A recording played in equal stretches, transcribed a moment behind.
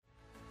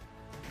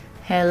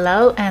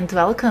Hello and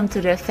welcome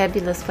to the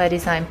Fabulous by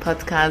Design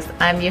podcast.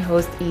 I'm your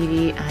host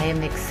Evie. I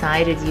am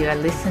excited you are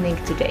listening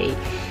today.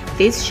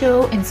 This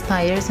show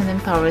inspires and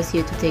empowers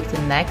you to take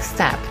the next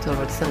step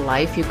towards the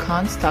life you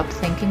can't stop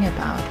thinking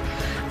about.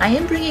 I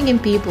am bringing in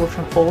people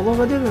from all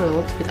over the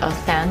world with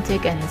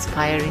authentic and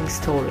inspiring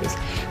stories.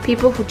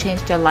 People who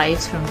changed their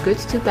lives from good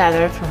to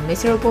better, from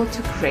miserable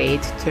to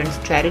great, turned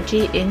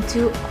strategy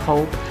into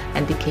hope,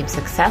 and became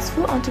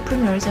successful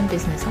entrepreneurs and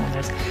business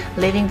owners,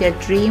 living their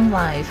dream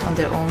life on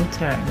their own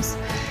terms.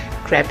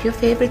 Grab your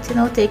favorite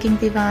note-taking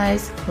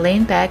device,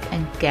 lean back,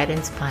 and get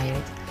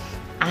inspired.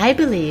 I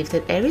believe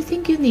that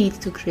everything you need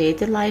to create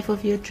the life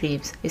of your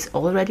dreams is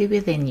already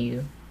within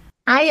you.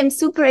 I am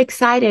super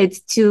excited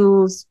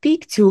to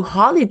speak to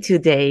Holly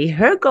today.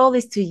 Her goal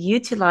is to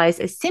utilize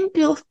a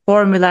simple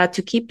formula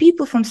to keep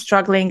people from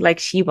struggling like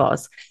she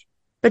was.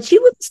 But she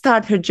wouldn't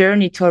start her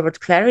journey toward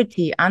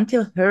clarity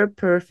until her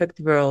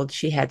perfect world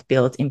she had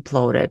built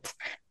imploded.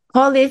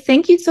 Holly,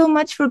 thank you so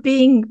much for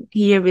being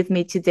here with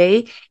me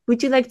today.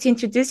 Would you like to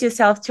introduce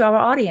yourself to our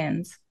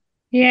audience?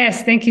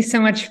 Yes, thank you so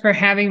much for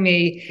having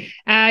me.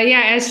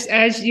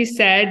 As you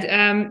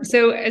said,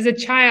 so as a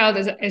child,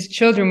 as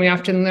children, we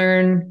often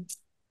learn,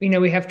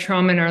 we have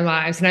trauma in our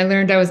lives, and I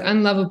learned I was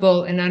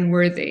unlovable and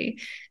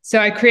unworthy. So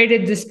I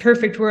created this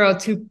perfect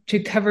world to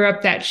cover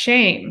up that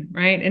shame,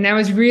 right? And I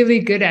was really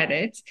good at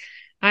it.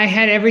 I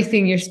had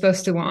everything you're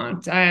supposed to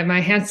want. My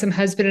handsome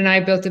husband and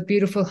I built a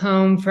beautiful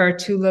home for our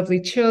two lovely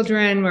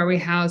children, where we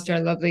housed our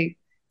lovely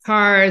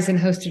cars and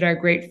hosted our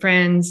great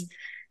friends,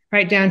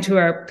 right down to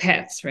our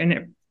pets.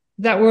 And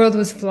that world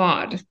was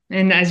flawed.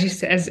 And as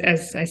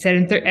I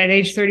said, at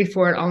age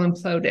 34, it all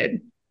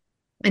imploded.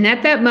 And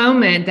at that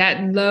moment,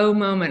 that low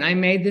moment, I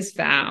made this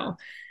vow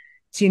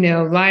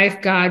to,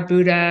 life, God,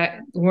 Buddha,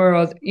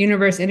 world,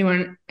 universe,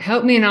 anyone,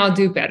 help me and I'll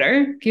do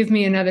better. Give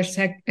me a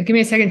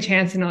second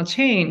chance and I'll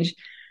change.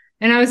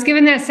 And I was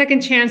given that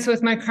second chance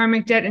with my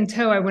karmic debt in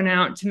tow. I went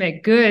out to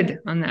make good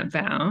on that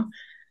vow,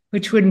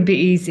 which wouldn't be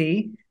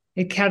easy.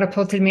 It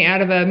catapulted me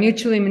out of a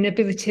mutually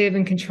manipulative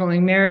and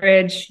controlling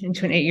marriage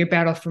into an 8-year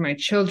battle for my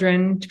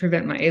children to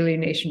prevent my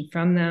alienation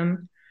from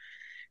them.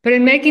 But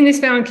in making this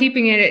vow and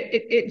keeping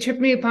it tripped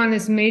me upon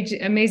this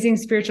amazing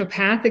spiritual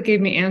path that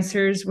gave me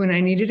answers when I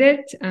needed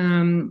it.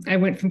 I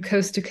went from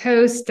coast to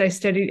coast.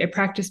 I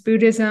practiced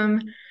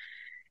Buddhism.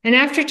 And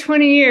after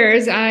 20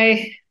 years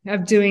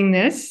of doing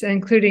this,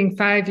 including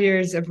 5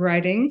 years of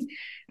writing,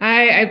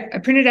 I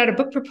printed out a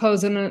book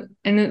proposal,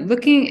 and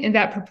looking at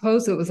that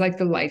proposal, it was like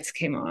the lights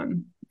came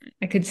on.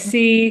 I could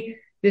see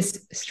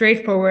this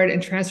straightforward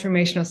and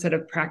transformational set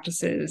of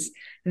practices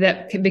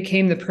that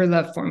became the Per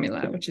Love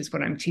formula, which is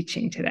what I'm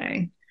teaching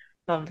today.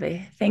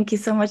 Lovely. Thank you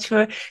so much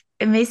for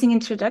amazing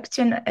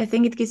introduction. I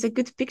think it gives a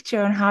good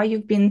picture on how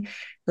you've been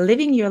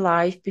living your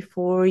life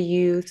before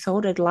you saw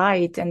that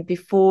light and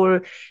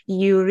before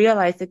you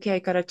realized, okay, I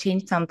gotta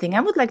change something.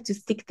 I would like to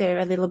stick there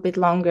a little bit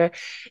longer.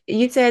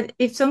 You said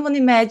if someone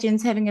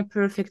imagines having a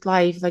perfect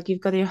life, like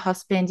you've got your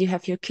husband, you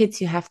have your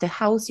kids, you have the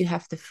house, you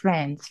have the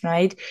friends,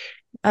 right?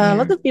 A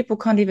lot of people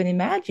can't even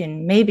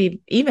imagine,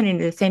 maybe even in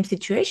the same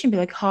situation, be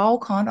like, how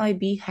can't I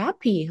be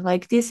happy?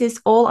 Like, this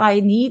is all I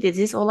needed.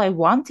 This is all I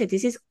wanted.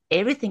 This is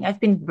everything I've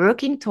been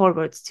working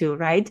towards to,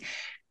 right?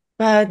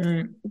 But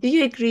do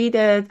you agree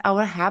that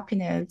our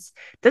happiness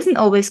doesn't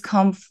always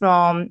come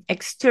from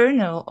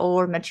external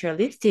or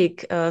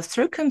materialistic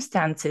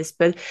circumstances,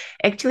 but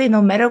actually,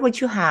 no matter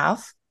what you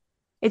have,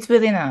 it's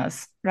within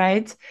us,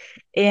 right?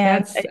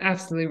 And That's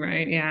absolutely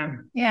right. Yeah.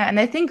 yeah,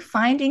 and I think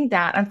finding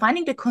that and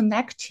finding the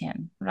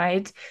connection,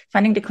 right?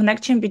 Finding the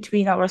connection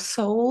between our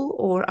soul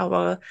or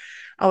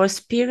our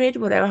spirit,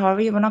 whatever,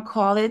 however you want to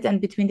call it, and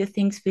between the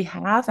things we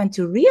have, and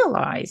to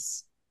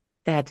realize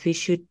that we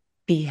should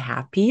be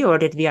happy or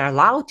that we are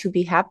allowed to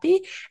be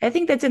happy. I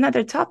think that's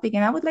another topic.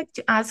 And I would like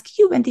to ask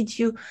you,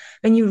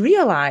 when you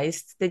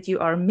realized that you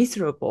are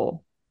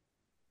miserable,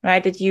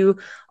 right? That you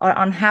are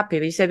unhappy.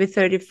 You said with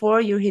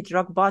 34, you hit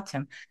rock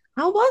bottom.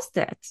 How was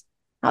that?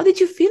 How did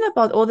you feel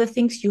about all the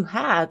things you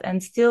had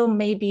and still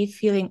maybe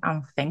feeling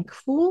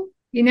unthankful?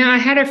 I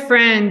had a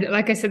friend,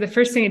 like I said, the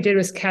first thing it did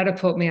was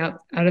catapult me out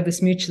of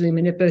this mutually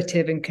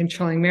manipulative and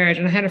controlling marriage.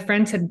 And I had a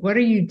friend said, what are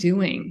you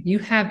doing? You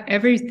have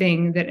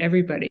everything that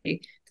everybody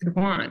could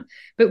want.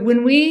 But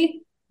when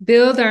we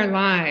build our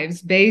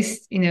lives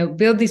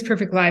build these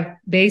perfect lives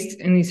based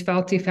in these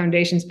faulty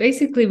foundations,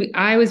 basically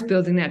I was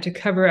building that to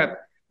cover up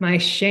my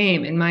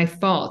shame and my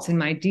faults and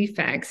my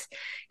defects.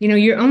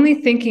 You're only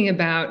thinking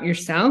about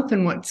yourself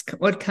and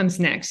what comes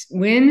next.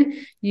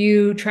 When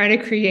you try to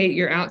create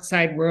your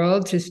outside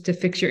world just to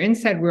fix your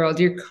inside world,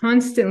 you're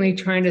constantly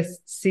trying to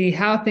see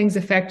how things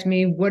affect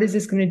me. What is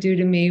this going to do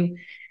to me?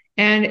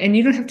 And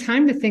you don't have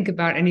time to think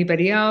about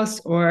anybody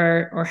else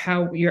or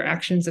how your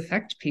actions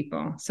affect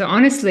people. So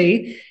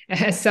honestly,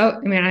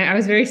 I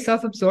was very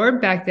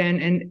self-absorbed back then,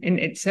 and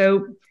it's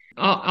so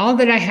all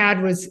that I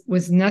had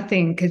was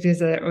nothing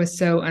because I was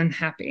so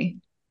unhappy.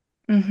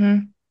 Mm-hmm.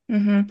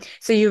 Mm-hmm.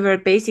 So you were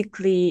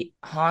basically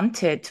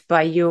haunted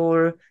by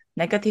your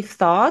negative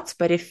thoughts,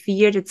 but a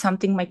fear that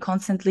something might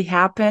constantly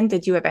happen,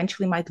 that you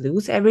eventually might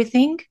lose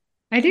everything?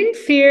 I didn't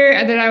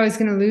fear that I was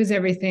going to lose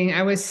everything.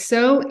 I was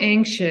so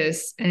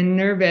anxious and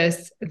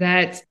nervous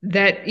that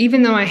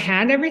even though I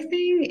had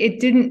everything,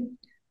 it didn't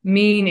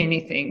mean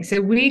anything.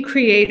 So we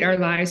create our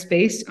lives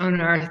based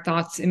on our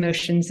thoughts,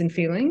 emotions, and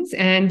feelings,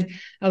 and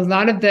a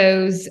lot of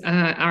those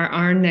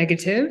are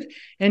negative.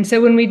 And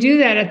so when we do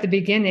that at the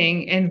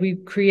beginning, and we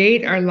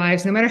create our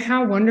lives, no matter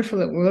how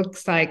wonderful it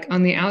looks like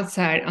on the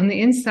outside, on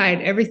the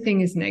inside,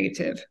 everything is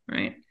negative,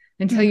 right?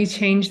 Until you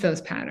change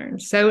those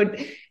patterns. So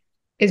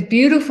as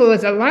beautiful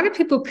as a lot of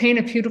people paint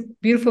a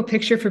beautiful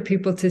picture for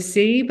people to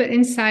see, but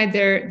inside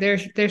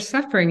they're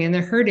suffering and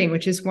they're hurting,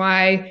 which is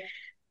why,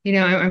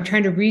 I'm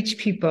trying to reach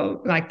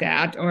people like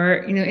that,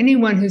 or,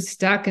 anyone who's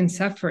stuck and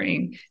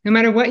suffering. No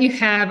matter what you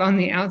have on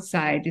the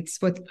outside,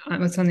 it's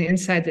what's on the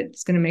inside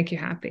that's going to make you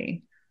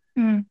happy.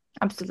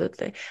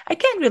 Absolutely. I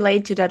can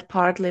relate to that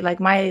partly. Like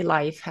my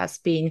life has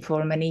been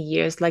for many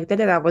years like that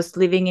I was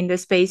living in the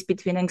space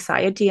between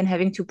anxiety and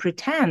having to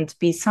pretend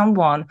be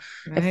someone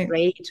Right.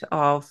 afraid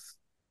of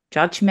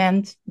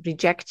judgment,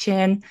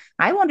 rejection.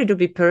 I wanted to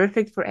be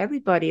perfect for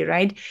everybody,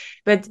 right?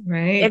 But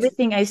Right.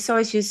 everything I saw,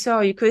 as you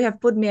saw, you could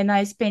have put me a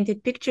nice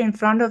painted picture in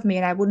front of me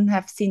and I wouldn't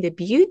have seen the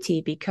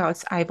beauty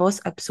because I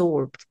was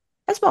absorbed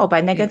as well by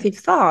Yeah. negative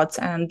thoughts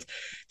and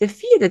the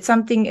fear that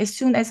something, as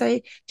soon as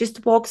I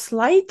just walk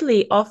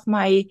slightly off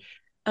my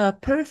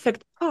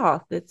perfect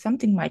path, that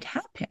something might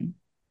happen,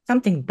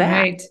 something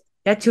bad, Right.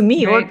 that to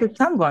me or Right. to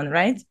someone,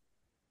 right?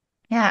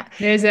 Yeah.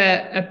 There's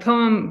a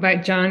poem by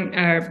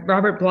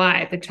Robert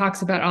Blythe that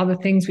talks about all the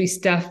things we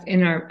stuff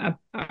in our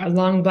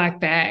long black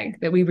bag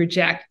that we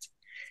reject.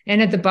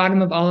 And at the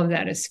bottom of all of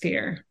that is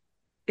fear.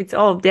 It's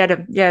all there.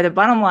 The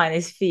bottom line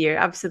is fear.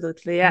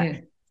 Absolutely. Yeah. Yeah.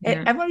 I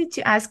Yeah. I wanted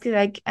to ask you,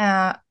 like,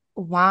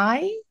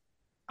 why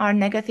are our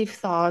negative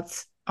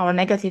thoughts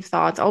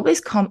always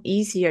come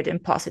easier than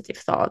positive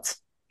thoughts?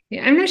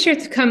 Yeah. I'm not sure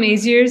if come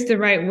easier is the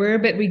right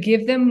word, but we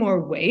give them more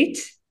weight.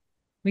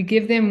 We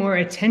give them more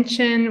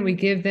attention. We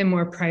give them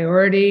more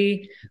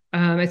priority.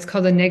 It's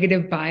called a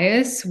negative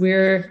bias,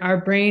 where our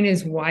brain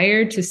is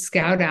wired to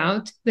scout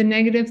out the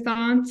negative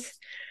thoughts.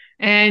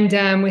 And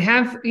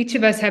each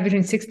of us have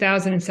between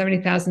 6,000 and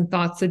 70,000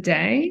 thoughts a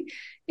day.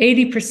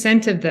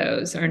 80% of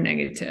those are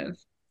negative.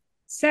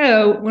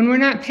 So when we're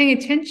not paying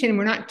attention,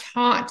 we're not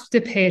taught to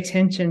pay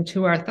attention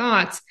to our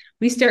thoughts.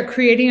 We start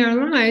creating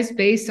our lives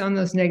based on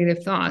those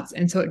negative thoughts.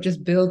 And so it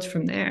just builds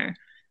from there.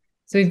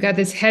 So we've got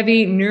this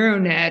heavy neural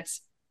net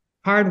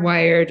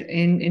hardwired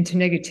into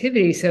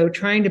negativity. So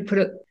trying to put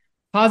a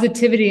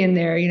positivity in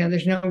there,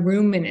 there's no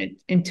room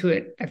into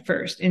it at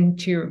first,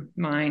 into your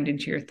mind,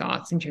 into your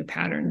thoughts, into your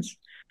patterns.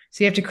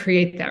 So you have to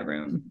create that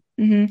room.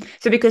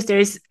 So because there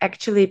is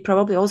actually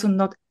probably also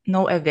not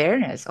no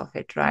awareness of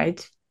it, right?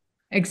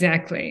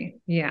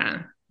 Exactly.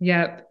 Yeah.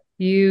 Yep.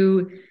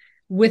 When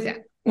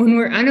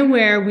we're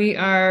unaware, we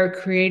are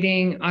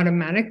creating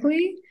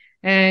automatically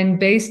and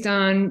based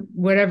on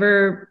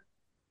whatever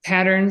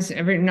patterns,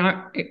 ever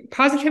not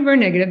positive or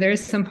negative, there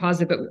is some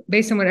positive, but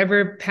based on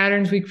whatever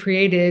patterns we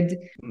created,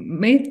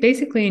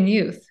 basically in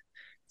youth.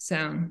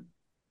 So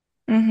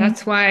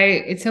that's why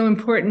it's so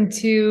important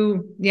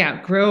to,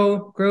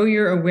 grow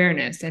your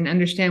awareness and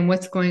understand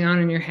what's going on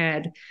in your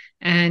head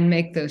and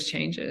make those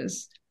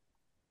changes.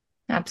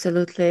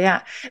 Absolutely,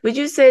 yeah. Would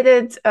you say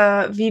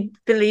that we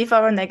believe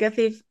our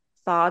negative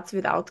thoughts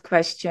without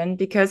question?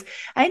 Because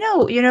I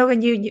know,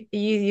 when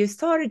you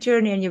start a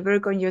journey and you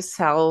work on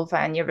yourself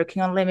and you're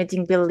working on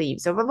limiting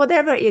beliefs or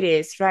whatever it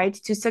is, right,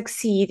 to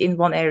succeed in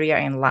one area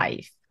in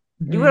life,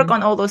 you work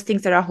on all those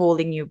things that are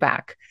holding you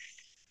back.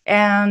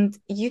 And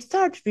you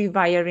start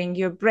rewiring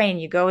your brain.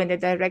 You go in the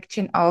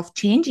direction of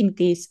changing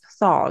these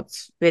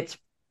thoughts with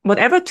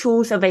whatever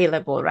tools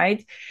available,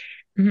 right?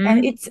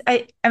 And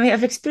I mean,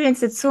 I've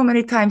experienced it so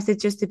many times that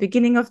just the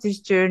beginning of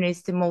this journey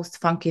is the most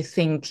funky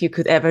thing you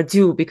could ever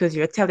do because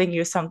you're telling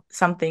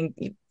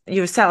something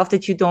yourself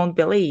that you don't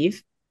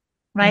believe,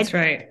 right? That's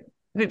right.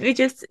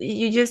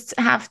 You just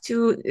have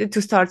to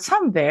start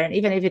somewhere, and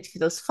even if it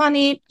feels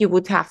funny, you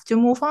would have to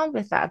move on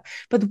with that.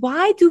 But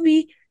why do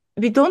we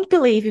don't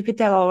believe if we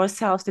tell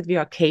ourselves that we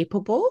are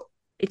capable?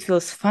 It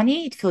feels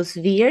funny, it feels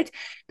weird.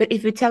 But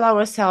if we tell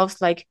ourselves,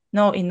 like,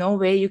 no, in no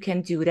way you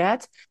can do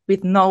that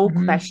with no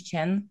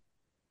question,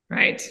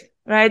 Right.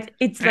 right?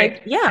 It's like,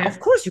 Right. yeah, Yeah. of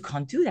course you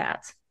can't do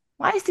that.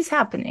 Why is this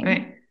happening?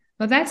 Right.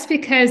 Well, that's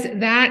because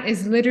that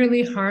is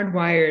literally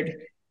hardwired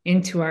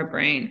into our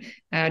brain.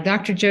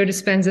 Dr. Joe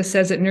Dispenza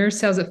says that nerve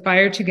cells that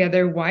fire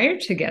together wire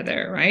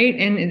together, right?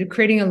 And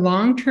creating a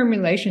long-term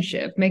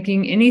relationship,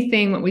 making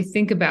anything what we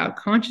think about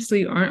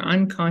consciously or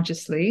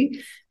unconsciously,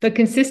 but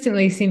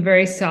consistently seem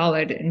very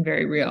solid and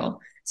very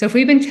real. So if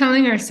we've been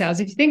telling ourselves,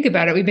 if you think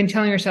about it, we've been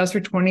telling ourselves for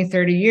 20,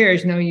 30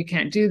 years, no, you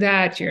can't do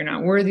that. You're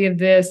not worthy of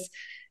this.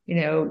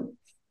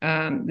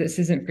 This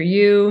isn't for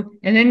you.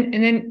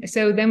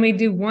 So then we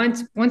do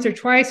once or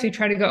twice, we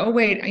try to go, oh,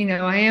 wait,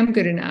 I am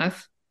good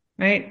enough,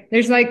 right?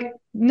 There's like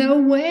no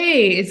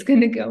way it's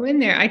going to go in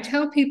there. I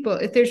tell people,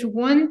 if there's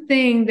one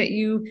thing that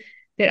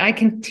that I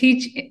can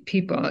teach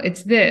people.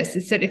 It's this.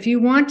 It's that if you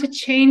want to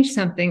change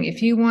something,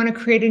 if you want to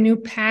create a new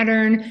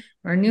pattern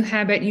or a new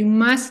habit, you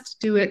must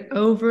do it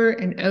over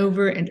and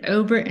over and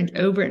over and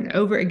over and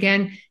over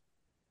again.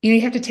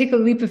 You have to take a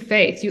leap of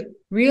faith. You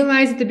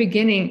realize at the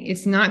beginning,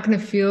 it's not going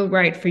to feel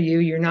right for you.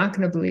 You're not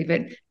going to believe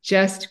it.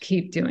 Just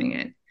keep doing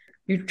it.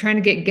 You're trying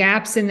to get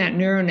gaps in that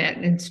neural net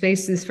and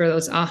spaces for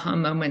those aha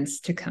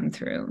moments to come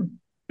through.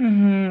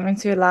 And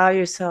to allow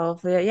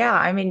yourself, yeah,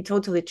 I mean,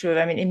 totally true.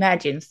 I mean,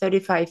 imagine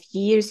 35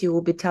 years, you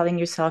will be telling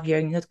yourself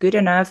you're not good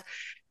enough.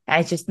 And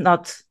it's just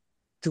not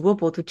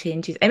doable to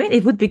change it. I mean,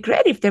 it would be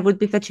great if there would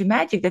be such a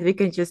magic that we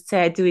can just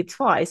say, do it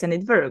twice and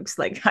it works.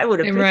 Like, I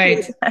would appreciate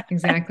Right, that.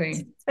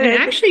 exactly. And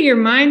actually, your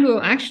mind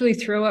will actually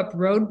throw up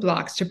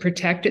roadblocks to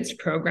protect its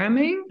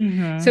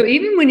programming. So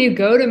even when you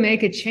go to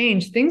make a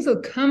change, things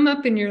will come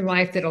up in your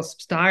life that'll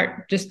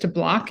start just to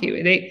block you.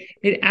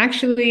 It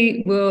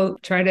actually will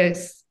try to,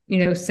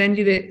 send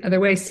you the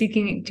other way,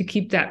 seeking to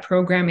keep that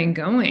programming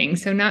going.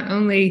 So not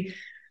only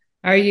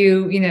are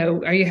you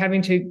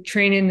having to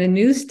train in the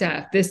new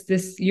stuff,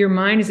 your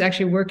mind is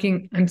actually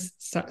working, I'm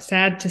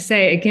sad to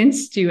say,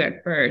 against you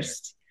at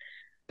first.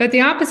 But the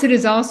opposite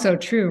is also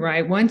true,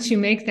 right? Once you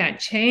make that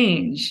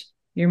change,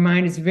 your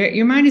mind is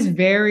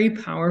very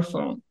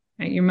powerful.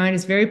 Right? Your mind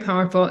is very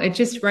powerful. It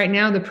just right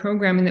now, the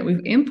programming that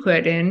we've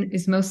input in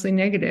is mostly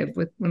negative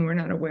when we're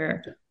not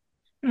aware.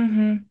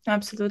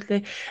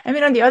 Absolutely. I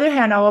mean, on the other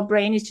hand, our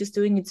brain is just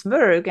doing its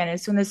work. And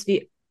as soon as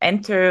we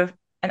enter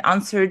an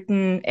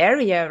uncertain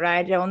area,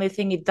 right, the only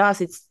thing it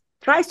does, it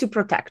tries to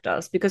protect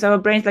us, because our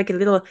brain is like a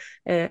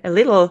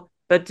little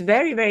but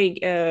very,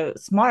 very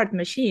smart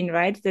machine,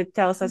 right? That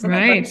tells us, oh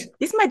my God,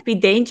 this might be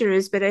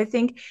dangerous. But I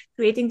think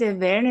creating the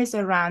awareness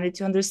around it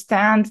to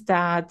understand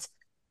that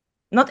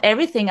not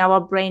everything our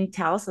brain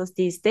tells us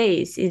these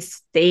days is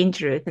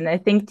dangerous. And I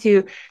think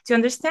to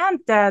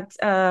understand that,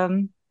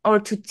 or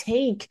to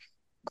take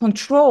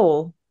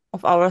control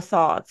of our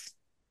thoughts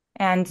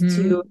and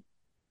to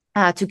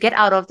get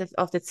out of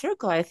the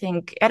circle, I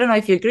think, I don't know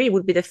if you agree,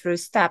 would be the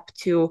first step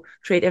to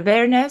create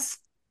awareness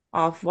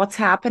of what's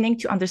happening,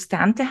 to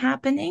understand the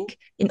happening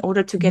in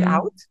order to get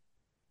out.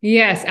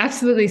 Yes,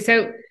 absolutely.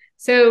 So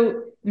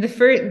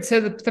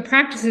the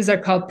practices are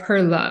called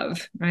Per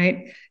Love,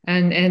 right?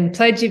 And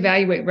Pledge,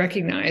 Evaluate,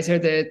 Recognize are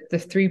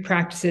the three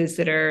practices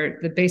that are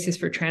the basis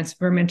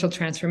for mental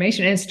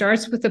transformation. And it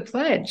starts with the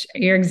pledge.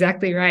 You're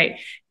exactly right.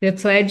 The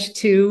pledge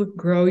to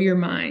grow your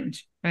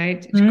mind,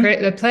 right?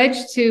 The pledge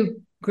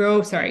to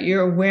grow,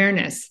 your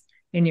awareness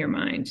in your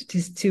mind,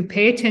 to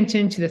pay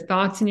attention to the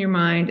thoughts in your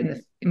mind and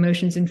the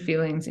emotions and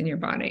feelings in your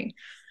body.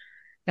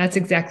 That's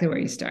exactly where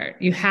you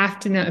start. You have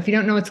to know, if you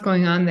don't know what's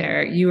going on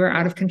there, you are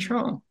out of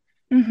control.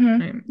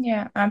 Right?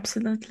 Yeah,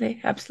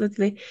 absolutely.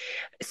 Absolutely.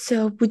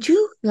 So would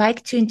you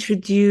like to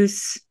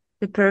introduce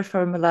the PER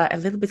formula a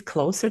little bit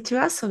closer to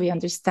us so we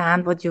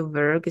understand what your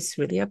work is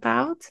really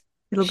about?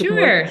 A little bit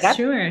more.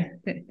 Sure.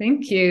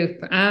 Thank you.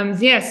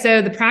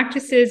 So the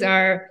practices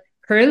are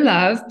Per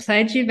Love,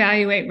 Pledge,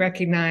 Evaluate,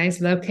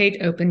 Recognize,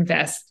 Locate, Open,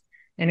 Vest,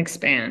 and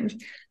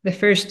Expand. The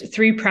first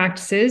three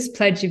practices,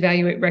 Pledge,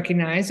 Evaluate,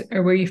 Recognize,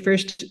 are where you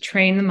first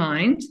train the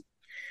mind.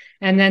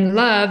 And then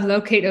Love,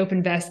 Locate,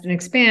 Open, Vest, and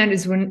Expand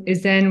is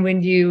then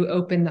when you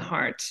open the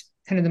heart,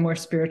 kind of the more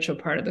spiritual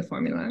part of the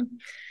formula.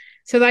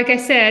 So like I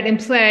said, in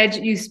Pledge,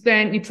 you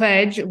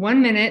pledge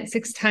 1 minute,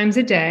 6 times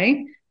a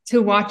day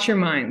to watch your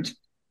mind,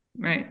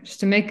 right? Just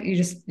to make, you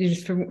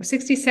just for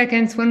 60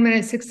 seconds, 1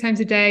 minute, 6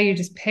 times a day, you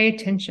just pay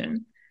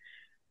attention.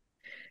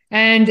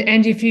 And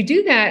if you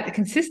do that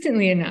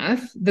consistently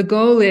enough, the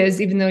goal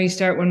is, even though you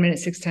start 1 minute,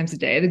 6 times a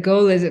day, the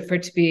goal is for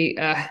it to be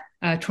a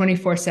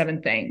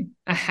 24/7 thing,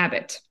 a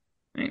habit.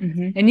 Right?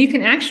 And you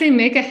can actually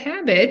make a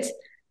habit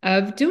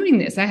of doing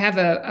this. I have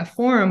a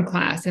forum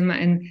class, and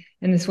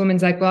this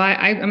woman's like, well,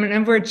 I'm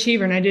an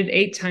overachiever, and I did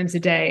 8 times a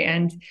day.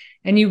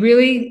 And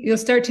you'll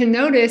start to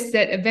notice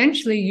that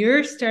eventually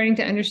you're starting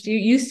to understand,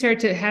 you start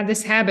to have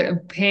this habit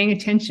of paying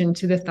attention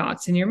to the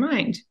thoughts in your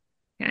mind.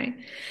 Okay.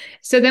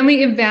 So then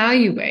we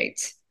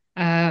evaluate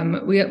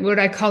what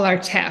I call our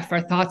TEF,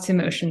 our thoughts,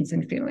 emotions,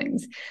 and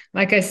feelings.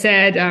 Like I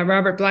said,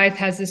 Robert Blythe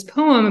has this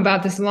poem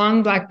about this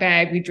long black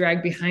bag we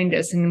drag behind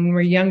us. And when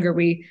we're younger,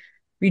 we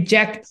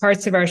reject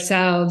parts of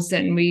ourselves,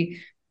 and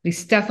we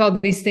stuff all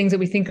these things that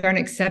we think aren't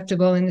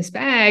acceptable in this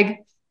bag.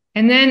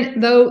 And then,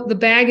 though the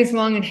bag is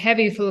long and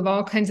heavy, full of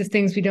all kinds of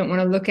things we don't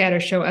want to look at or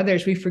show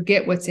others, we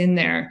forget what's in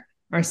there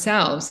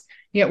ourselves.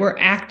 Yet we're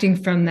acting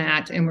from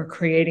that, and we're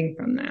creating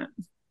from that.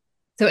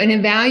 So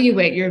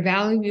you're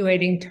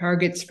evaluating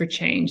targets for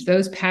change,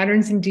 those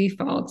patterns and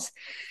defaults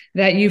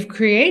that you've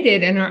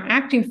created and are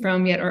acting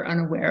from yet are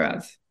unaware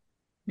of.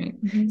 Right?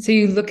 So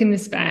you look in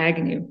this bag,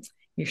 and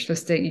you're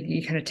supposed to,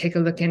 you kind of take a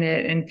look in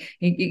it, and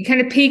you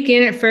kind of peek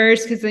in at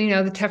first, because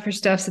the tougher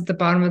stuff's at the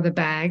bottom of the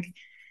bag.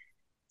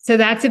 So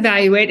that's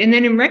evaluate. And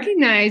then in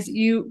recognize,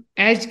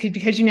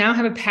 because you now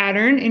have a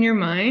pattern in your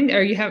mind,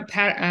 or you have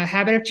a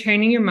habit of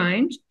training your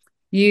mind.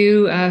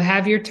 You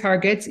have your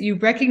targets, you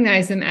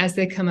recognize them as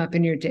they come up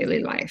in your daily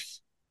life,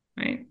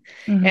 right?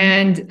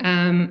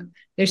 And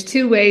There's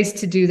two ways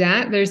to do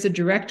that. There's a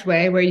direct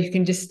way where you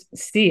can just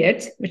see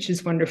it, which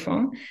is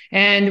wonderful.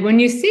 And when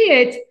you see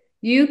it,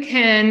 you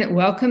can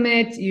welcome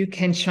it, you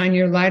can shine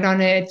your light on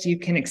it, you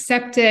can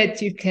accept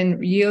it, you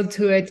can yield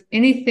to it,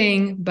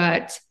 anything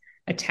but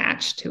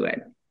attach to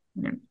it.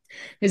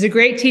 There's a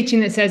great teaching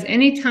that says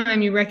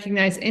anytime you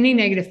recognize any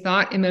negative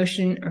thought,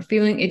 emotion, or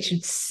feeling, it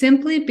should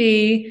simply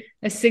be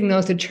a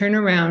signal to turn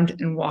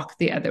around and walk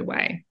the other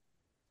way,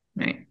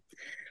 right?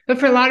 But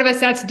for a lot of us,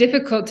 that's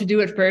difficult to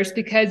do at first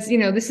because,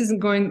 this isn't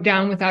going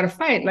down without a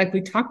fight, like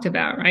we talked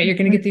about, right? You're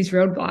going to get these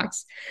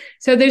roadblocks.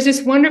 So there's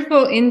this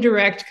wonderful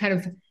indirect kind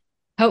of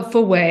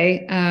helpful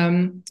way,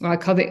 I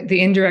call it the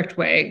indirect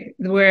way,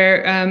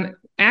 where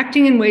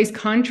acting in ways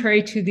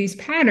contrary to these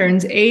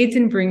patterns aids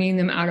in bringing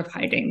them out of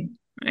hiding,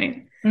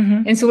 right?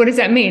 Mm-hmm. And so what does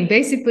that mean?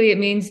 Basically, it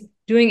means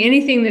doing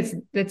anything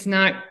that's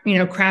not,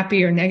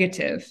 crappy or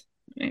negative,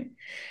 right?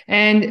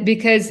 And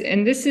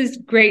this is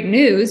great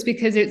news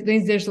because it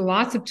means there's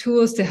lots of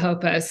tools to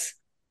help us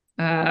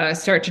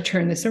start to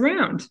turn this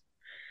around.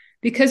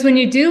 Because when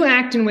you do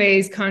act in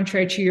ways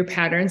contrary to your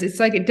patterns, it's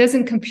like it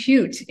doesn't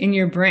compute in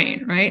your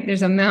brain, right?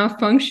 There's a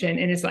malfunction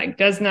and it's like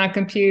does not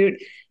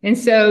compute. And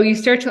so you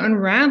start to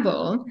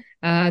unravel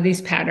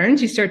these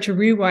patterns. You start to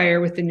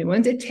rewire with the new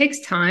ones. It takes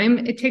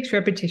time. It takes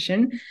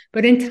repetition.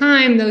 But in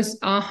time, those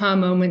aha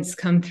moments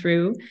come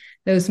through,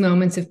 those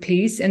moments of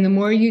peace. And the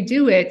more you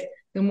do it,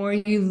 the more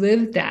you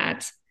live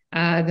that,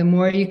 the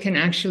more you can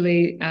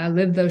actually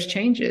live those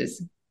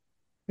changes.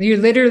 You're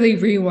literally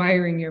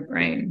rewiring your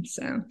brain.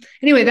 So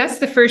anyway, that's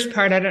the first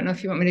part. I don't know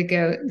if you want me to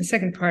go. The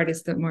second part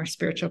is the more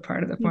spiritual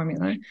part of the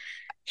formula.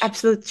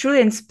 Absolutely,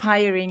 truly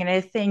inspiring. And I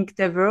think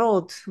the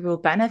world will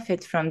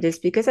benefit from this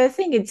because I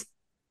think it's,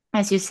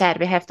 as you said,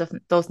 we have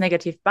those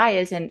negative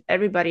bias and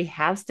everybody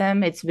has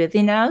them. It's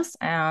within us.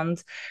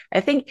 And I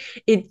think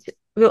these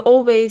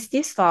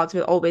thoughts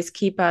will always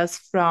keep us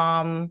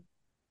from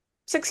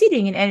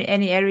succeeding in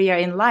any area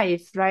in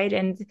life, right?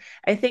 And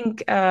I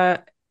think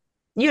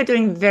you're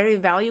doing very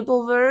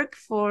valuable work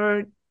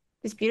for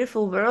this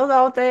beautiful world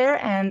out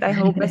there, and I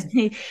hope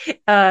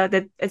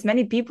that as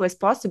many people as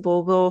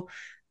possible will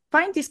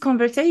find this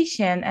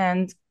conversation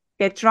and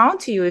get drawn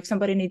to you if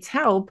somebody needs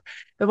help.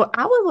 But what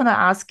I would want to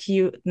ask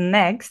you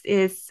next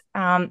is,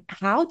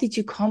 how did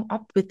you come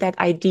up with that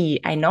idea?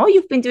 I know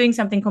you've been doing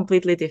something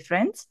completely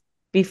different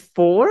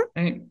before,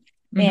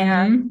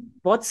 and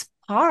what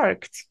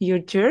sparked your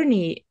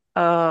journey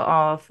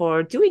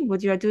for doing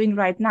what you are doing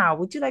right now?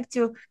 Would you like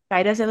to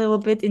guide us a little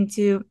bit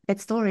into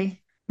that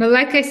story? But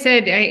like I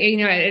said,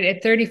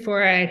 at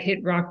 34, I had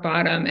hit rock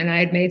bottom and I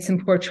had made some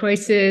poor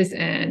choices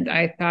and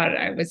I thought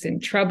I was in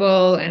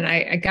trouble and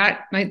I got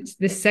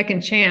this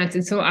second chance.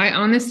 And so I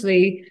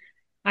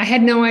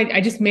had no idea.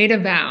 I just made a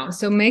vow.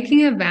 So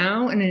making a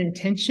vow and an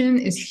intention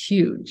is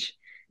huge.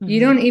 You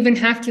don't even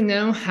have to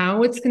know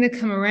how it's going to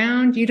come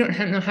around. You don't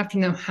have to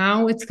know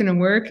how it's going to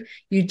work.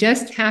 You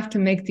just have to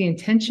make the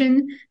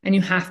intention and you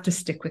have to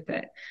stick with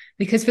it.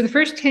 Because for the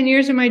first 10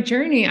 years of my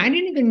journey, I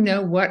didn't even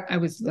know what I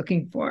was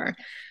looking for.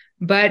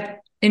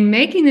 But in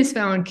making this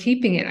vow and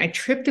keeping it, I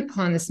tripped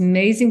upon this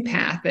amazing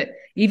path that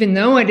even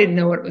though I didn't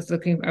know what I was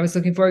looking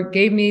for, it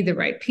gave me the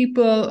right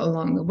people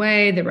along the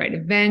way, the right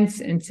events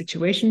and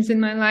situations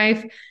in my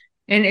life.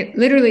 And it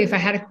literally, if I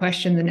had a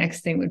question, the next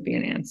thing would be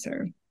an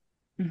answer.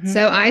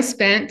 So I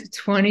spent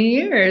 20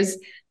 years,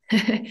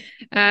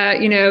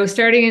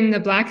 starting in the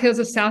Black Hills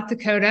of South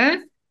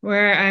Dakota,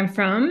 where I'm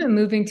from, and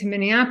moving to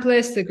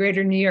Minneapolis, the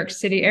greater New York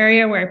City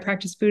area where I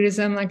practice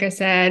Buddhism. Like I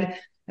said,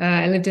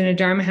 I lived in a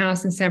Dharma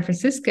house in San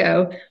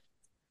Francisco,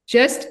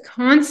 just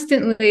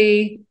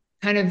constantly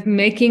kind of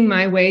making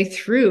my way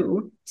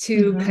through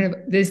to kind of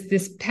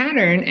this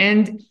pattern.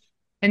 And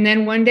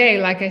then one day,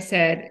 like I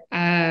said,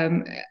 a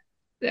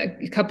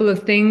couple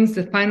of things,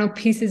 the final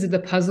pieces of the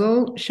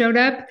puzzle showed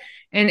up.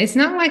 And it's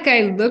not like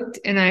I looked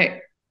and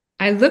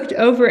I looked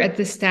over at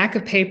the stack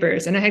of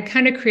papers and I had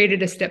kind of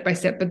created a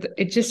step-by-step, but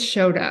it just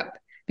showed up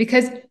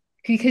because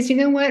you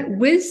know what?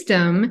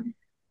 Wisdom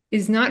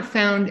is not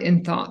found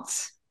in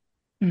thoughts,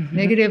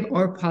 negative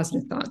or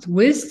positive thoughts.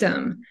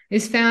 Wisdom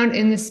is found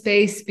in the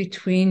space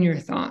between your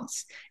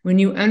thoughts. When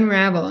you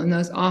unravel and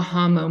those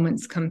aha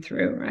moments come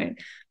through, right?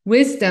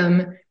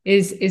 Wisdom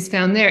is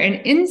found there,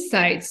 and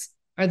insights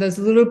are those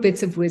little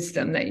bits of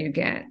wisdom that you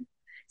get.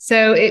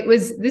 So it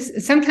was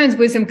this, sometimes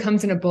wisdom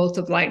comes in a bolt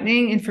of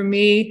lightning. And for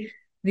me,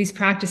 these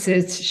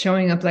practices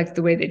showing up like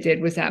the way they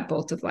did was that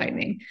bolt of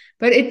lightning.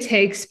 But it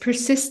takes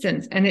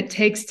persistence and it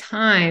takes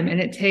time and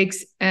it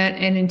takes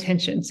an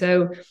intention.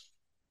 So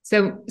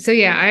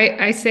yeah,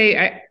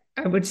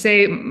 I would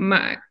say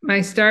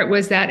my start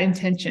was that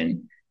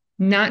intention,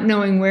 not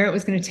knowing where it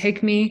was going to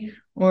take me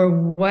or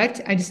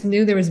what. I just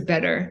knew there was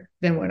better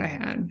than what I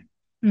had.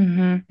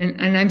 And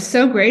I'm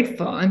so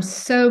grateful. I'm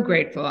so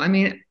grateful. I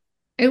mean,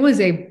 it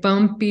was a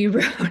bumpy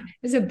road.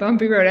 It's a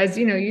bumpy road. As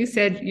you know, you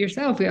said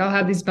yourself, we all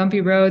have these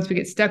bumpy roads. We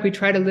get stuck. We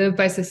try to live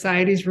by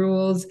society's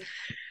rules.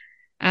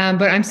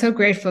 But I'm so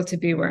grateful to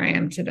be where I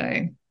am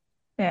today.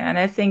 Yeah, and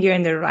I think you're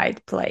in the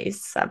right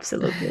place.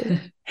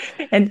 Absolutely.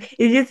 And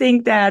if you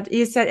think that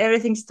you said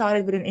everything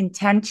started with an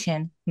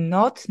intention,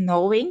 not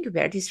knowing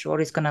where this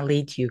road is going to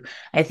lead you,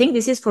 I think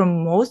this is for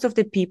most of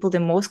the people the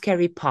most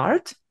scary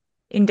part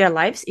in their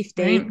lives. If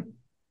they Right.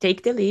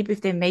 take the leap,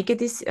 if they make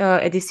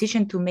a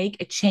decision to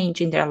make a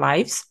change in their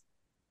lives,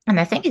 and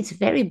I think it's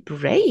very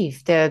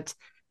brave that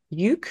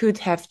you could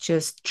have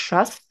just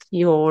trust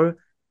your,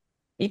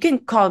 you can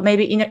call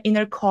maybe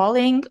inner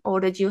calling,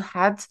 or that you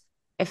had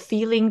a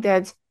feeling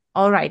that,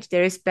 all right,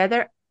 there is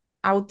better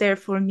out there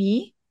for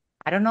me.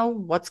 I don't know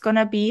what's going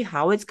to be,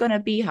 how it's going to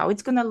be, how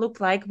it's going to look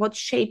like, what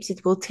shapes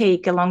it will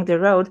take along the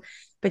road.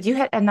 But you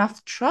had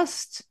enough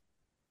trust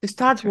to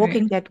start That's right.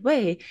 walking that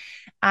way.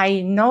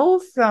 I know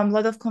from a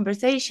lot of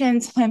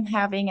conversations I'm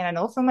having, and I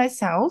know from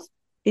myself,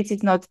 this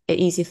is not an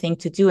easy thing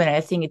to do. And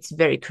I think it's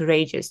very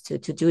courageous to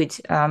do it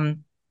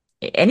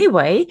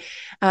anyway.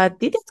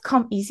 Did it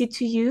come easy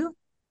to you?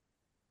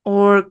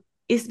 Or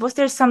was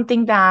there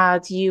something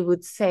that you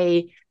would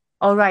say,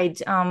 all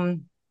right,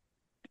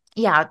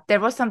 yeah, there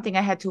was something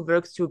I had to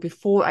work through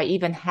before I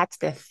even had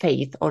the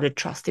faith or the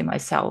trust in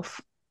myself?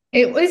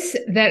 It was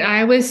that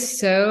I was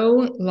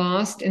so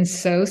lost and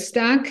so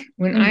stuck.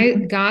 When I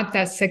Mm-hmm. got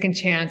that second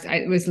chance,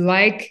 it was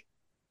like,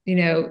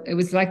 it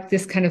was like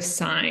this kind of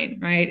sign,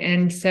 right?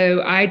 And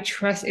so I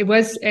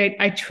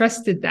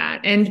trusted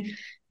that. And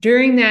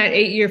during that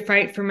 8-year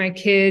fight for my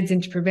kids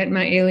and to prevent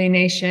my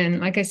alienation,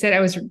 like I said,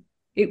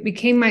 it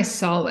became my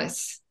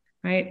solace,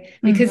 right?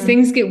 Because Mm-hmm.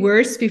 things get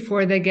worse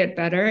before they get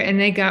better, and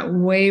they got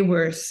way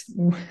worse,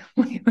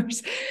 way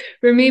worse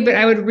for me. But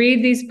I would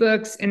read these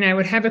books and I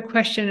would have a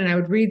question and I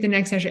would read the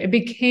next section. It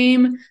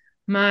became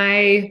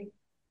my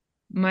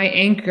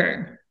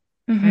anchor,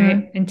 Mm-hmm.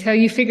 right? Until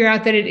you figure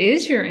out that it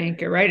is your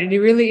anchor, right? It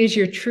really is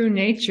your true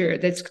nature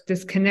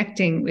that's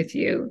connecting with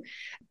you.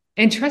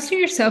 And trusting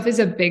yourself is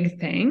a big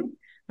thing,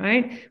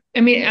 right?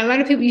 I mean, a lot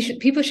of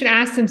people should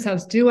ask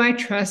themselves, do I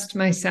trust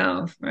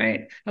myself,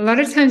 right? A lot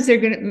of times they're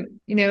going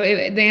to,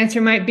 the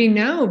answer might be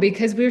no,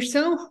 because we're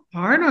so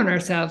hard on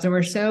ourselves and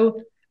we're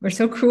so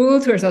cruel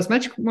to ourselves,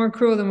 much more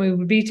cruel than we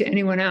would be to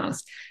anyone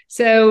else.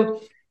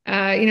 So,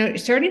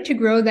 starting to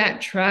grow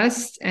that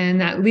trust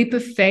and that leap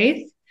of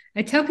faith.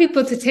 I tell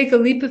people to take a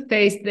leap of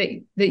faith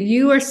that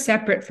you are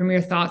separate from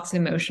your thoughts,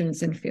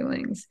 emotions, and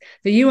feelings,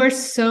 that you are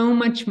so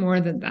much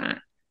more than that.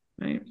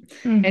 Right.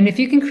 And Mm-hmm. if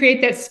you can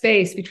create that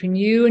space between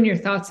you and your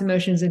thoughts,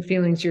 emotions, and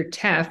feelings, your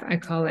TEF, I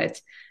call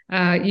it,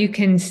 you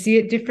can see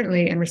it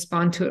differently and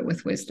respond to it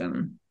with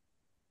wisdom.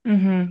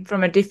 Mm-hmm.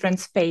 From a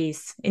different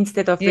space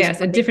instead of Yes, a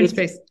responding different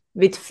space.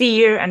 with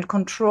fear and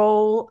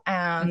control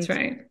That's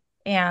and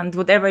right.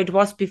 whatever it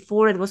was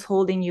before it was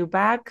holding you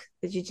back,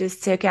 that you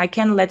just say, okay, I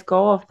can let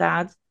go of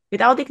that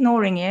without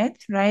ignoring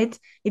it, right?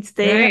 It's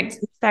there, Right.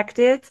 respect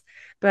it,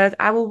 but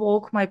I will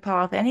walk my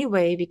path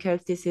anyway because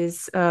this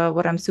is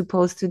what I'm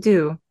supposed to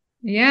do.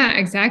 Yeah,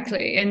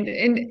 exactly. And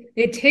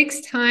it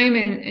takes time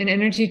and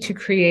energy to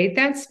create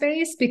that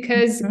space,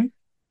 because Mm-hmm.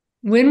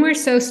 when we're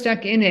so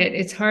stuck in it,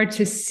 it's hard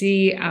to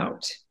see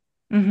out,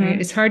 right?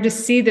 Mm-hmm. It's hard to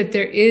see that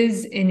there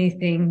is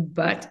anything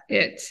but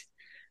it,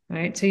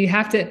 right? So you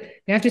have to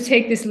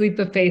take this leap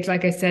of faith,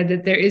 like I said,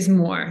 that there is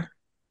more.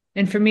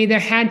 And for me, there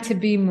had to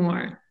be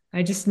more.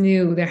 I just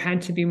knew there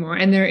had to be more,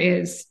 and there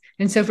is.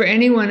 And so for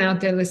anyone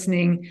out there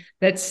listening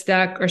that's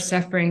stuck or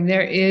suffering,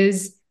 there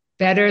is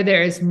better,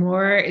 there is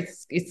more.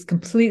 It's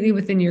completely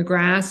within your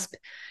grasp.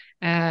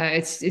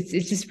 It's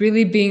just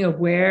really being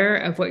aware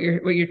of what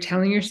you're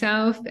telling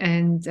yourself,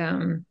 and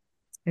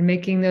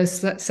making those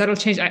subtle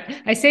changes.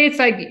 I say it's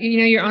like,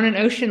 you're on an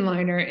ocean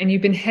liner and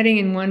you've been heading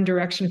in one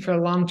direction for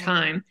a long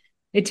time.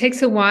 It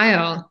takes a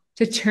while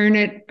to turn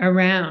it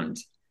around,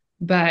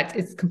 but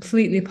it's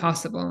completely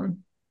possible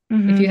if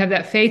you Mm-hmm. have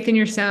that faith in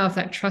yourself,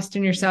 that trust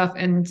in yourself,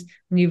 and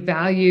you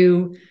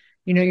value,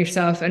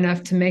 yourself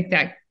enough to make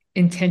that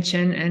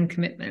intention and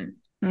commitment.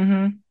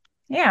 Mm-hmm.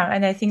 Yeah,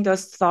 and I think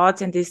those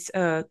thoughts and this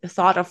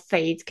thought of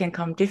fate can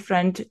come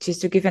different.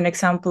 Just to give an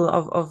example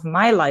of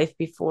my life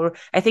before,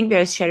 I think we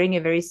are sharing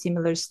a very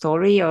similar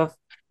story of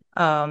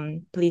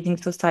pleasing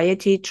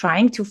society,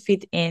 trying to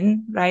fit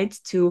in, right?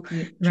 To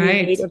Right.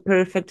 create a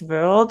perfect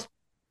world.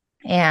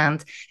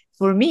 And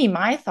for me,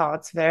 my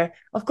thoughts were,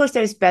 of course,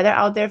 there is better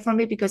out there for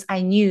me because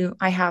I knew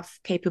I have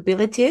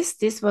capabilities.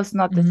 This was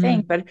not the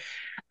thing, Mm-hmm. but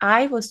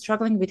I was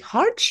struggling with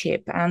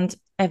hardship. And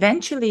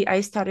eventually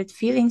I started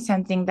feeling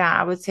something that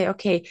I would say,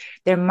 okay,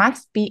 there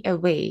must be a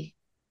way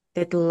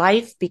that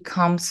life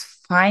becomes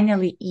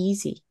finally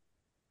easy.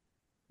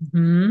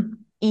 Mm-hmm.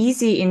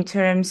 Easy in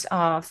terms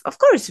of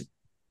course,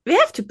 we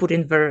have to put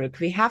in work.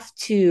 We have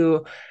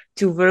to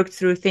work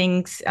through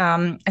things.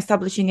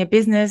 Establishing a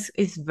business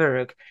is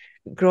work.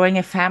 Growing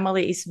a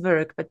family is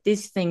work, but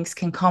these things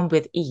can come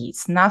with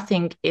ease.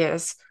 Nothing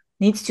is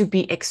needs to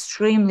be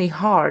extremely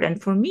hard. And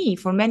for me,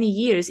 for many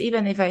years,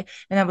 even if I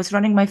when I was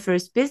running my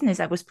first business,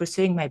 I was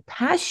pursuing my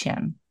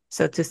passion,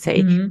 so to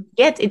say. Mm-hmm.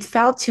 Yet it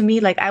felt to me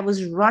like I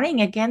was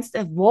running against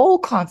a wall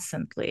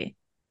constantly.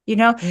 You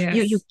know,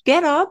 you Yes.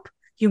 get up,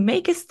 you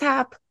make a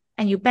step,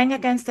 and you bang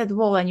against that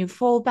wall and you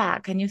fall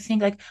back and you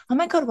think like, oh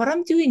my God, what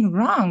I'm doing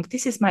wrong?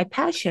 This is my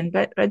passion.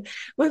 But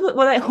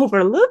what I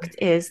overlooked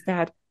is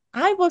that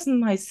I wasn't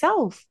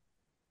myself.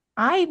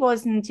 I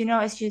wasn't,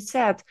 as you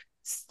said,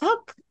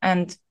 stuck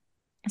and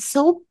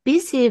so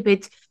busy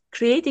with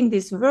creating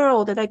this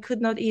world that I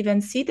could not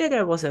even see that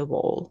there was a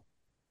wall.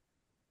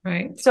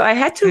 Right. So I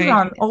had to Right.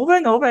 run over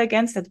and over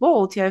against that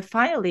wall till I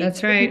finally That's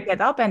couldn't right.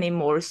 get up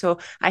anymore. So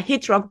I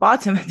hit rock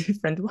bottom a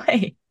different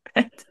way.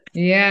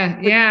 Yeah,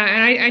 But yeah.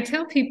 And I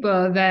tell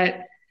people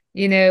that,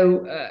 you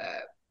know,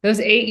 those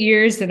 8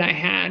 years that I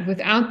had,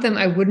 without them,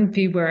 I wouldn't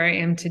be where I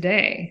am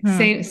today.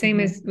 Same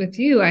mhm, as with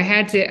you.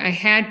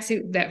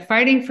 That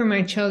fighting for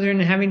my children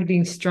and having to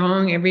be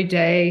strong every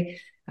day,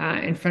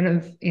 in front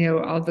of,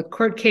 all the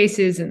court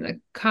cases and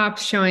the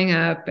cops showing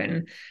up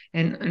and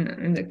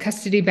the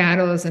custody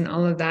battles and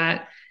all of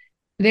that.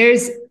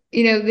 There's,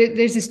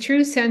 there's this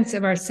true sense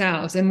of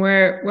ourselves, and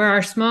where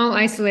our small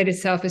isolated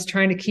self is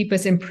trying to keep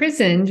us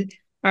imprisoned,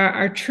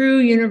 our true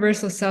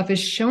universal self is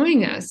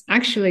showing us,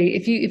 actually,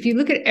 if you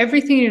look at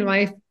everything in your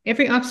life,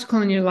 every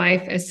obstacle in your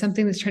life, as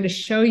something that's trying to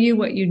show you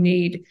what you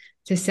need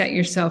to set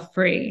yourself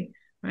free,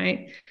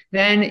 right?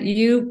 Then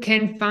you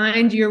can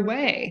find your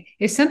way.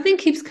 If something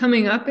keeps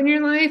coming up in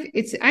your life,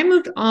 I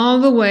moved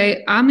all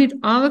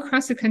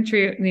across the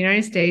country in the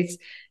United States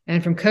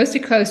and from coast to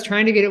coast,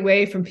 trying to get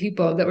away from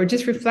people that were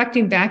just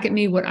reflecting back at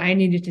me what I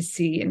needed to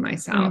see in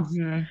myself.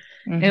 mhm,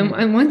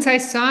 And once I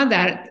saw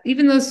that,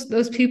 even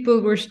those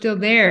people were still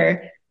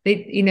there, they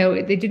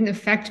didn't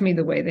affect me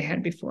the way they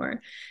had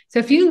before. So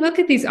if you look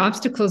at these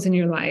obstacles in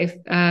your life,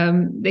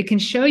 they can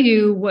show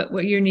you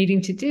what you're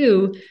needing to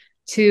do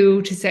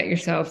to set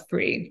yourself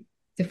free,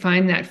 to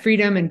find that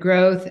freedom and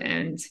growth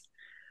and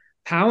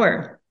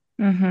power.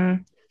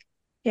 mhm.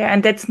 Yeah,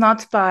 and that's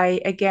not by,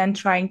 again,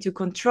 trying to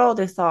control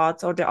the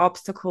thoughts or the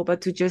obstacle,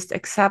 but to just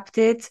accept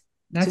it, to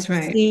That's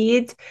right. see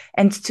it,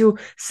 and to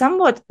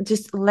somewhat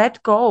just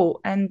let go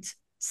and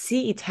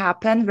see it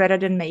happen rather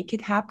than make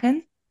it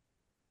happen.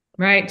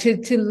 Right.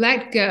 To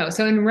let go.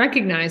 So, and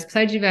recognize,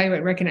 pledge,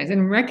 evaluate,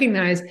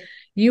 recognize,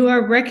 you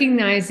are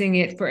recognizing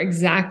it for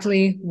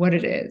exactly what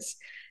it is.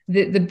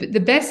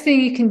 The best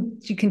thing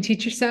you can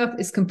teach yourself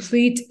is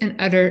complete and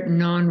utter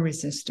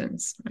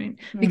non-resistance, right?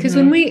 Because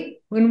when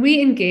Mm-hmm.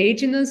 we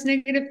engage in those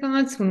negative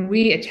thoughts, when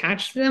we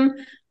attach to them,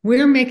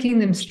 we're making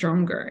them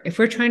stronger. If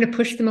we're trying to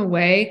push them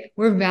away,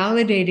 we're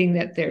validating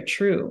that they're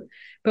true.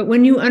 But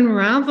when you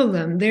unravel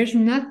them, there's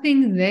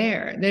nothing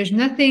there. There's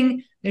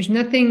nothing,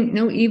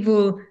 no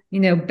evil,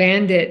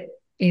 bandit,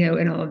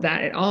 and all of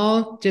that. It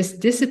all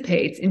just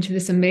dissipates into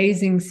this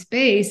amazing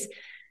space,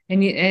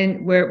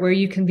 and where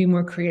you can be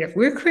more creative.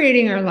 We're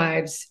creating our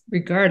lives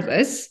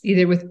regardless,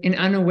 either with in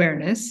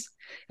unawareness,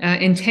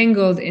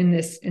 entangled in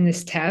this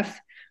TEF,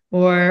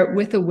 or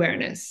with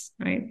awareness,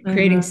 right?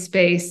 Creating Mm-hmm.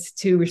 space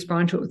to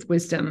respond to it with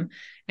wisdom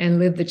and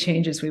live the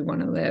changes we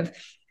want to live.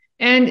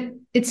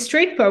 And it's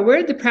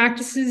straightforward. The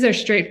practices are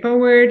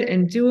straightforward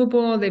and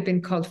doable. They've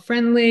been called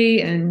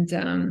friendly, and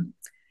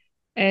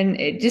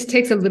it just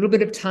takes a little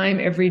bit of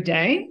time every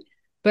day,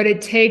 but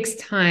it takes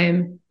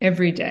time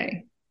every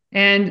day.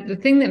 And the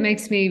thing that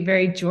makes me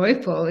very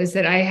joyful is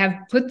that I have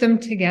put them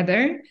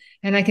together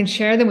and I can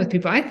share them with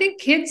people. I think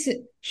kids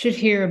should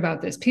hear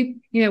about this. People,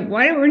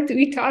 why weren't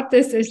we taught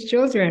this as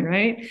children,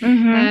 right?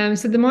 Mm-hmm.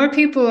 So the more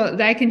people that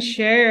I can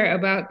share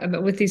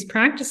about with these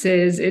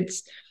practices,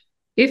 it's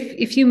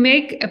if you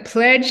make a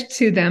pledge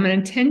to them, an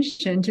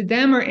intention to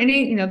them, or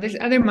any, there's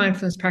other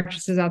mindfulness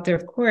practices out there,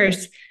 of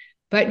course,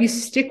 but you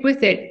stick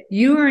with it.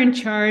 You are in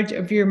charge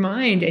of your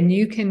mind, and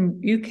you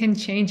can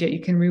change it. You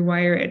can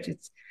rewire it.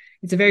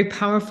 It's a very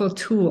powerful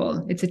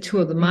tool. It's a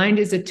tool. The Mm-hmm. mind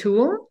is a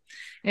tool,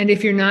 and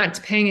if you're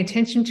not paying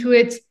attention to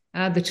it,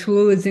 the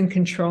tool is in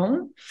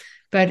control.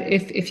 But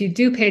if you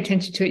do pay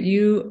attention to it,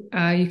 you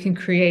can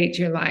create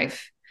your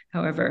life.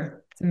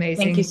 However, it's Thank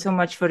you amazing. so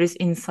much for this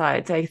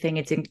insight. I think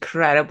it's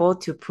incredible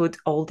to put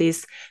all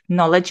this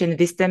knowledge and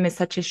wisdom in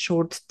such a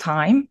short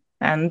time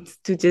and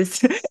to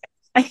just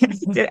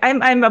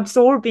I'm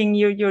absorbing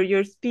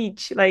your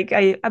speech. Like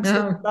I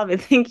absolutely No, love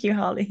it. Thank you,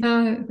 Holly. you're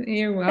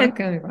And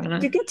welcome, to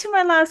Ivana. get to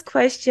my last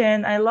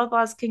question, I love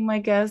asking my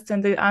guests,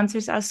 and the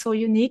answers are so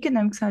unique, and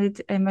I'm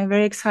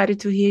very excited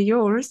to hear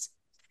yours.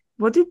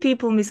 What do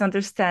people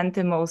misunderstand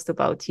the most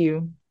about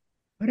you?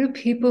 What do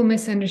people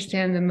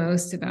misunderstand the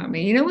most about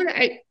me? You know what?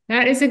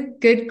 That is a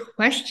good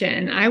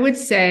question. I would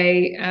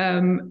say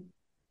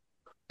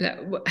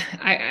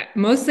that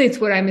mostly it's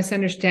what I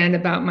misunderstand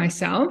about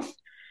myself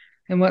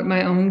and what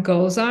my own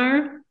goals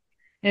are.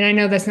 And I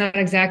know that's not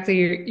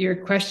exactly your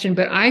question,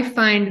 but I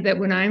find that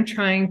when I'm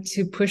trying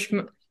to push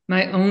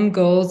my own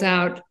goals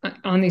out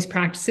on these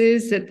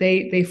practices, that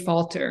they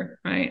falter,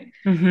 right?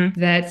 Mm-hmm.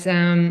 That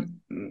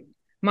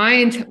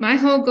my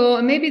whole goal,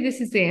 and maybe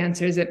this is the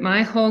answer, is that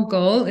my whole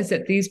goal is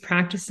that these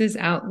practices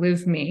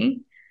outlive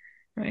me,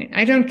 right?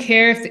 I don't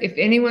care if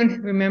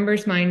anyone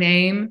remembers my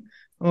name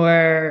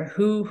or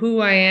who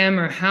I am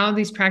or how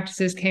these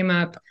practices came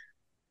up.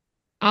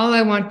 All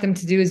I want them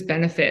to do is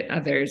benefit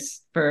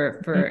others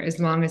for as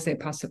long as they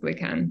possibly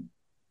can.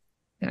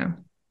 Yeah.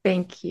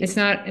 Thank you. It's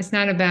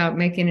not about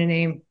making a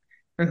name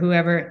for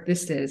whoever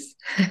this is,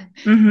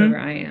 whoever Mm-hmm.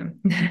 I am.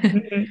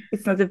 Mm-hmm.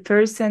 It's not the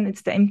person,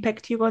 it's the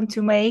impact you want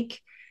to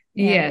make.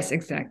 And Yes,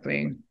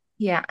 exactly.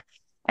 yeah.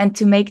 And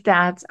to make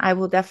that, I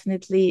will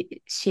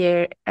definitely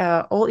share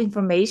all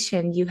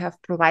information you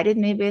have provided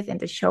me with in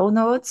the show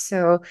notes.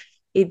 So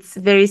it's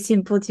very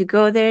simple to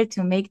go there,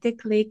 to make the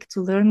click,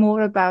 to learn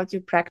more about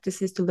your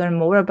practices, to learn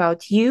more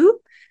about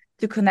you,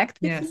 to connect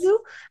with Yes. you.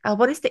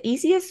 What is the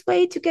easiest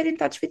way to get in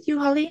touch with you,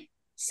 Holly?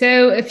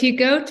 So if you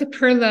go to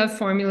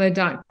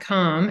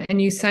purloveformula.com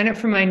and you sign up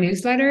for my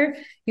newsletter,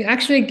 you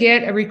actually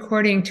get a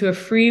recording to a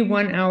free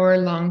 1 hour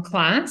long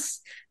class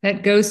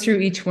that goes through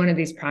each one of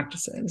these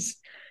practices.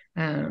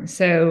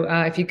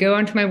 If you go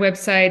onto my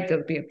website,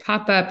 there'll be a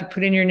pop-up, you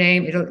put in your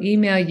name, it'll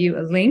email you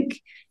a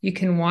link. You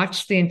can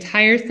watch the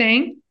entire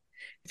thing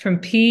from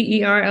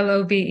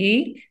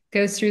PERLOVE,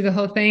 goes through the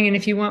whole thing. And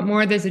if you want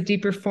more, there's a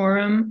deeper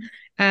forum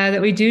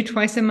that we do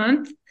twice a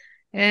month.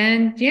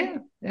 And yeah,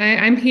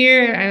 I'm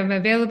here. I'm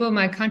available.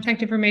 My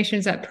contact information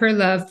is at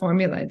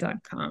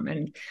purloveformula.com.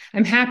 And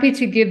I'm happy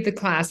to give the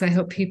class. I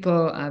hope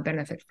people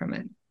benefit from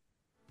it.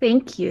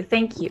 Thank you.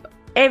 Thank you.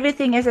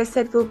 Everything, as I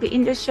said, will be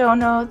in the show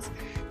notes.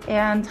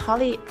 And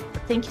Holly,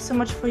 thank you so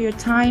much for your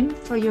time,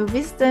 for your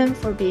wisdom,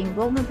 for being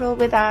vulnerable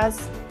with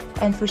us,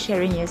 and for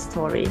sharing your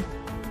story.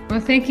 Well,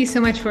 thank you so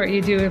much for what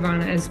you do,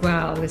 Ivana, as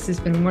well. This has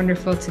been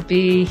wonderful to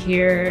be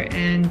here,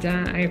 and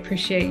I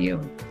appreciate you.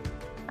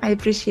 I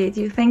appreciate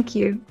you. Thank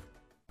you.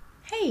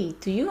 Hey,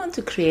 do you want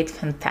to create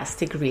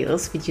fantastic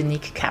reels with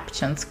unique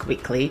captions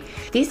quickly?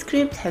 This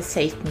script has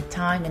saved me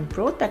time and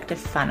brought back the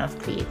fun of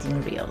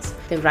creating reels.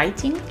 The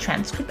writing,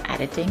 transcript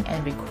editing,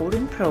 and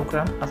recording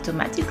program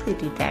automatically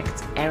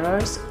detects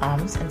errors,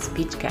 ums, and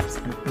speech gaps,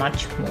 and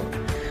much more.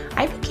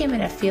 I became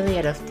an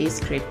affiliate of this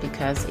script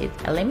because it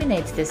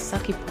eliminates the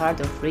sucky part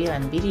of reel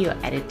and video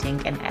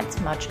editing and adds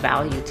much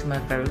value to my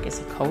work as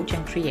a coach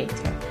and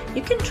creator.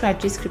 You can try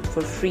this script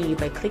for free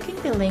by clicking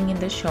the link in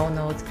the show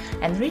notes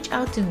and reach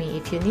out to me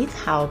if you need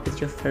help with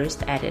your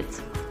first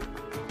edits.